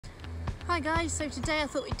Hi guys, so today I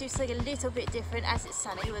thought we'd do something a little bit different. As it's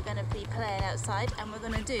sunny, we're going to be playing outside and we're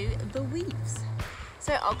going to do the weaves.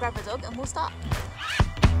 So I'll grab a dog and we'll start.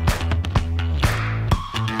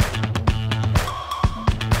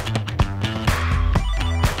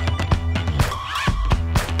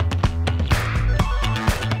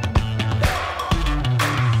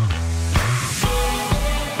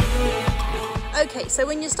 Okay, so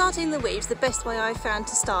when you're starting the weaves, the best way I've found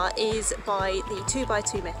to start is by the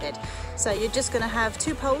 2x2 method. So you're just going to have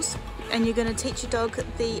 2 poles and you're going to teach your dog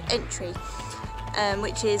the entry,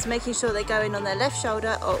 which is making sure they go in on their left shoulder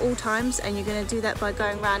at all times, and you're going to do that by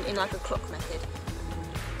going round in like a clock method.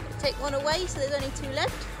 Take one away so there's only 2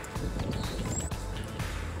 left.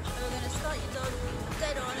 And we're going to start your dog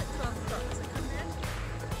dead on at 12 o'clock. So come down.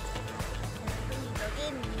 Bring your dog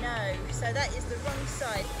in. No. So that is the wrong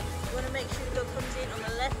side. You want to make sure the dog comes in on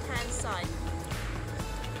the left hand side.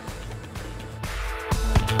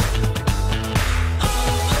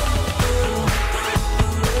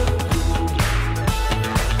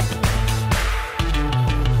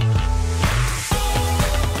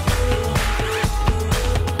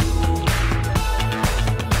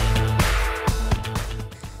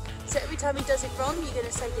 So every time he does it wrong, you're going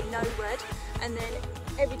to say the no word, and then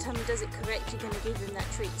every time he does it correct, you're going to give him that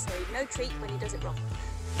treat. So no treat when he does it wrong.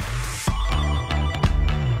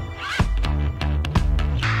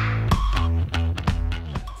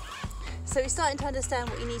 So he's starting to understand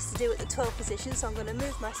what he needs to do at the 12 position, so I'm going to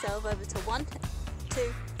move myself over to 1,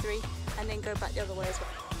 2, 3, and then go back the other way as well.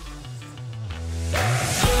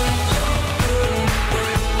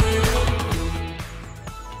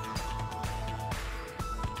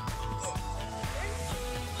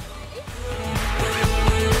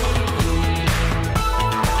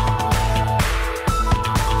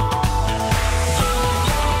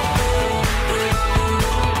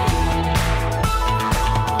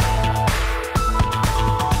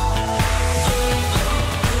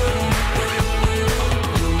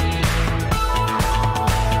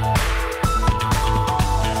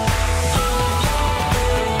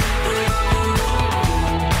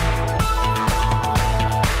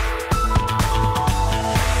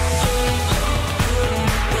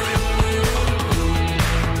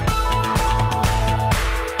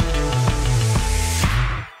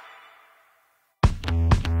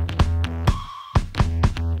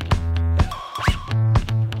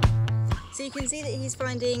 So you can see that he's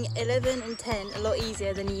finding 11 and 10 a lot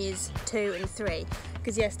easier than he is 2 and 3,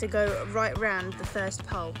 because he has to go right round the first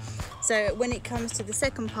pole. So when it comes to the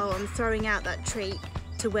second pole, I'm throwing out that treat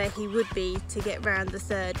to where he would be to get round the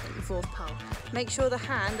 3rd and 4th pole. Make sure the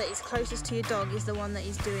hand that is closest to your dog is the one that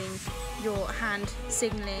is doing your hand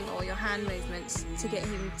signalling or your hand movements to get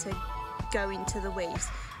him to go into the weaves,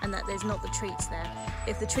 and that there's not the treats there.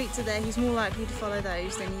 If the treats are there, he's more likely to follow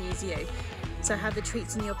those than he is you. So have the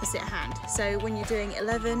treats in the opposite hand. So when you're doing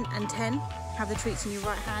 11 and 10, have the treats in your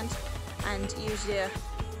right hand and use your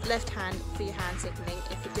left hand for your hand signalling.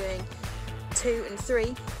 If you're doing 2 and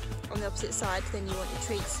 3 on the opposite side, then you want your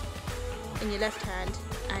treats in your left hand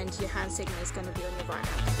and your hand signal is going to be on your right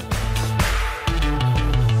hand.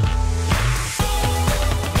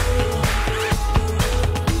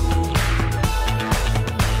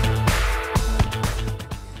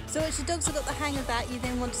 So once your dogs have got the hang of that, you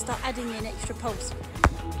then want to start adding in extra poles.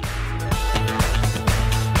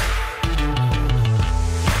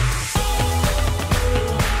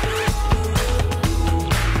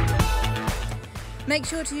 Make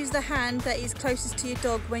sure to use the hand that is closest to your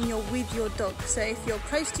dog when you're with your dog. So if you're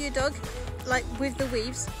close to your dog, like with the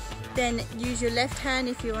weaves, then use your left hand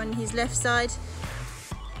if you're on his left side,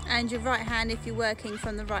 and your right hand if you're working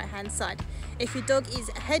from the right hand side. If your dog is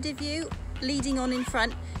ahead of you, leading on in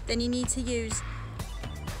front, then you need to use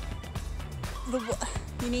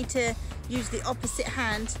the opposite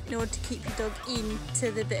hand in order to keep your dog into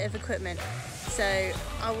the bit of equipment. So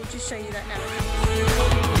I will just show you that now.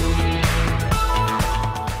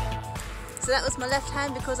 So that was my left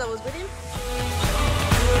hand because I was with him.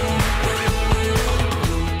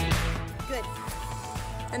 Good.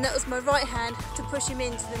 And that was my right hand to push him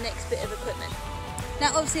into the next bit of equipment.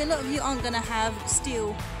 Now obviously a lot of you aren't going to have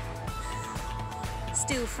steel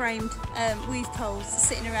framed weave poles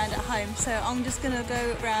sitting around at home, so I'm just going to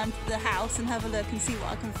go around the house and have a look and see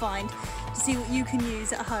what I can find to see what you can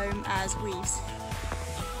use at home as weaves.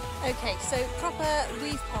 Okay, so proper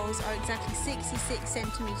weave poles are exactly 66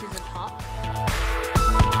 centimetres apart.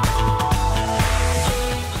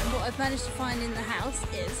 And what I've managed to find in the house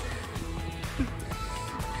is,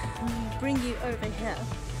 bring you over here,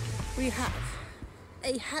 we have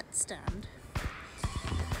a hat stand,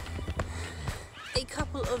 a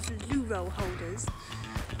couple of loo roll holders,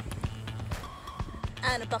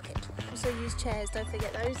 and a bucket. Also use chairs, don't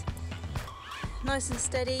forget those. Nice and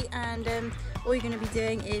steady, and all you're going to be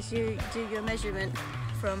doing is you do your measurement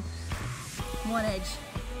from one edge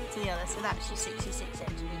to the other, so that's your 66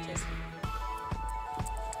 centimetres.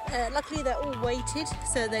 Luckily they're all weighted,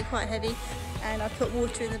 so they're quite heavy, and I put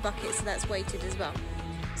water in the bucket, so that's weighted as well.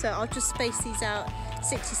 So I'll just space these out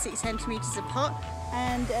 66 centimetres apart,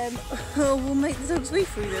 and we'll make the dogs wee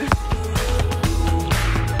through them.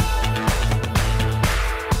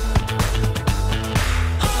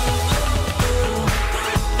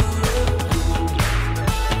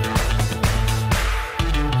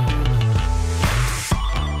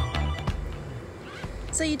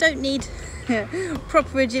 So you don't need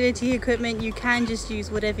proper agility equipment, you can just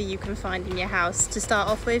use whatever you can find in your house to start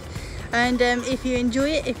off with, and if you enjoy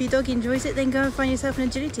it, if your dog enjoys it, then go and find yourself an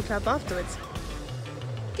agility club afterwards.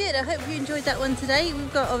 Good, I hope you enjoyed that one today.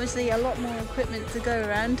 We've got obviously a lot more equipment to go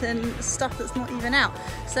around and stuff that's not even out,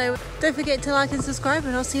 so don't forget to like and subscribe,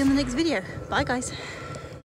 and I'll see you in the next video. Bye guys.